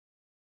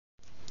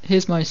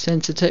here's my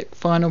SensorTech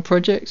final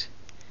project,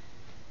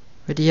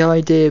 with the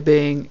idea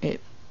being it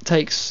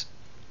takes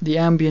the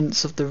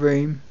ambience of the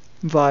room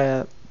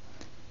via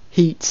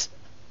heat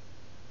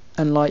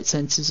and light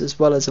sensors, as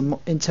well as an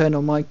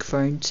internal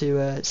microphone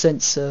to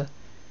censor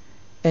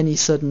any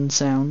sudden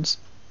sounds,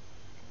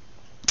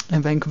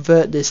 and then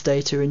convert this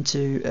data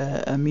into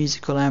a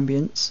musical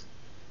ambience.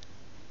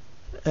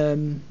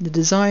 The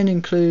design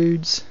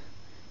includes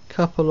a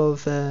couple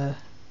of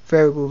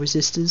variable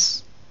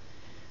resistors,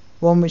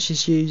 one which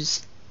is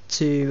used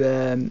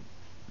to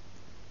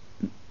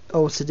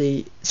alter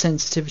the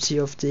sensitivity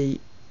of the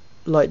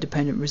light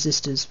dependent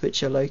resistors,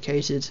 which are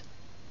located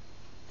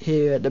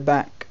here at the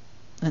back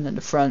and at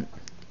the front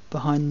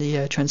behind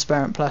the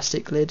transparent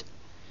plastic lid.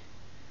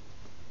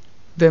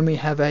 Then we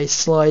have a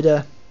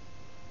slider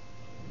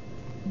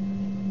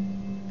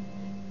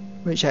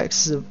which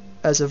acts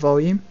as a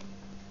volume.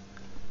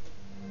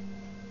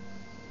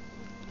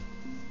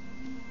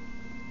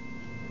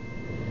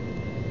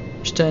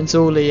 Which turns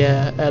all the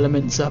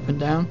elements up and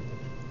down.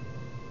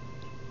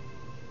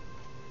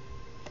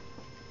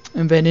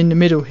 And then in the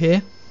middle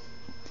here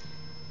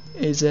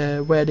is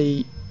where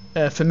the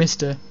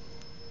thermistor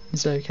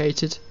is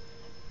located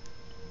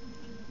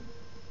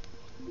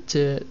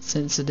to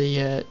censor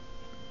the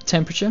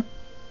temperature.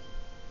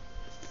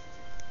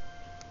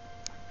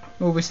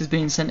 All this is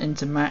being sent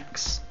into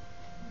Max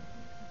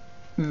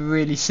with a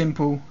really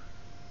simple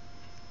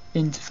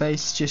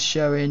interface, just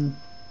showing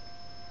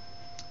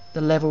the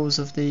levels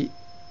of the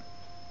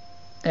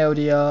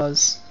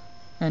LDRs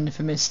and the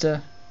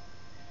thermistor,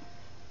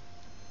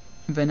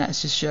 and then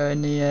that's just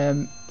showing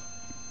the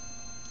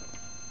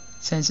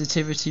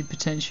sensitivity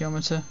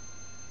potentiometer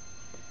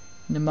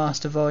and the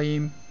master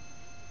volume,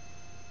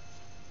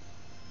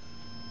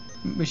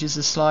 which is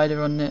the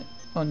slider on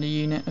the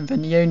unit. And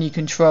then the only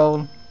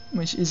control,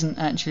 which isn't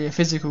actually a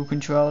physical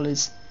control,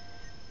 is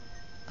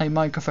a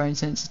microphone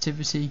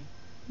sensitivity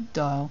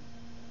dial.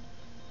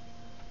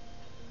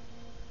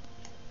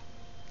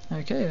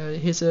 Okay,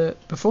 here's a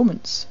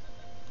performance.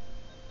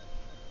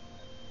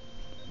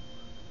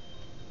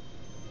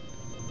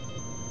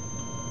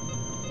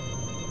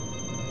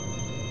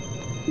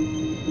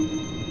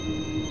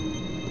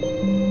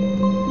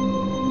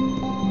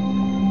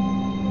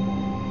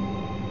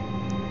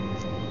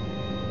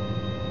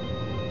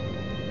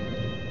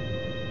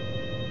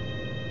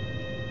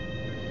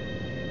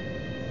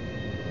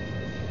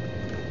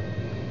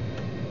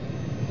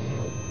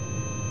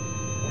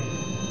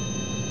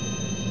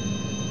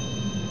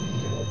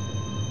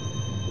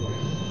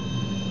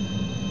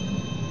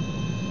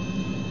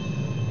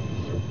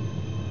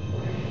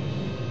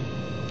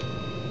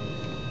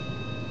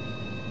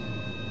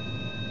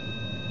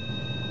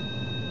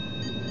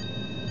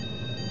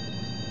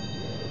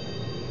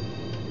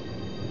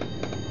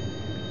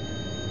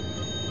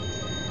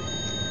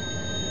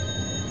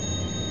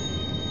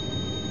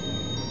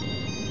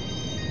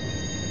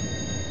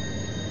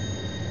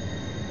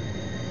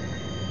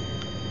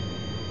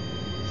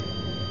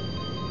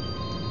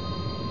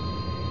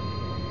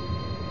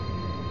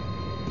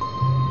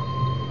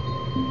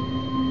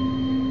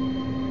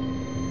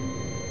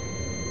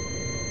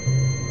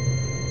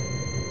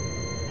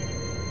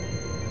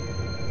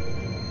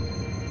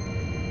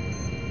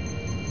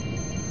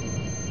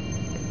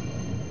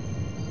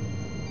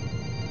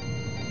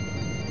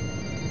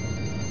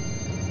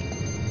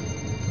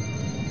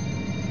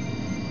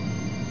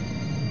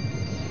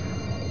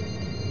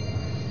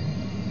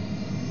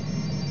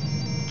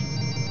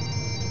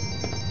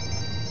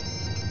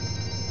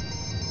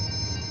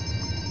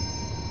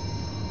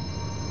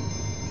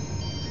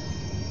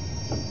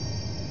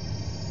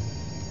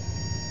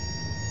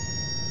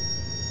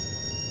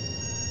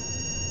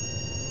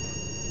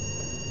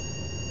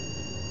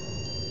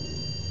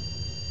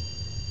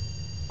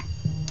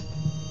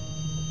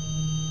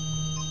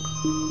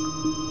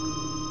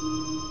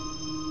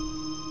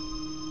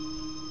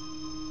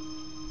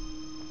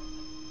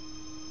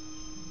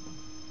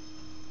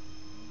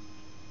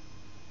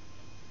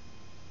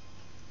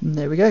 And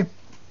there we go.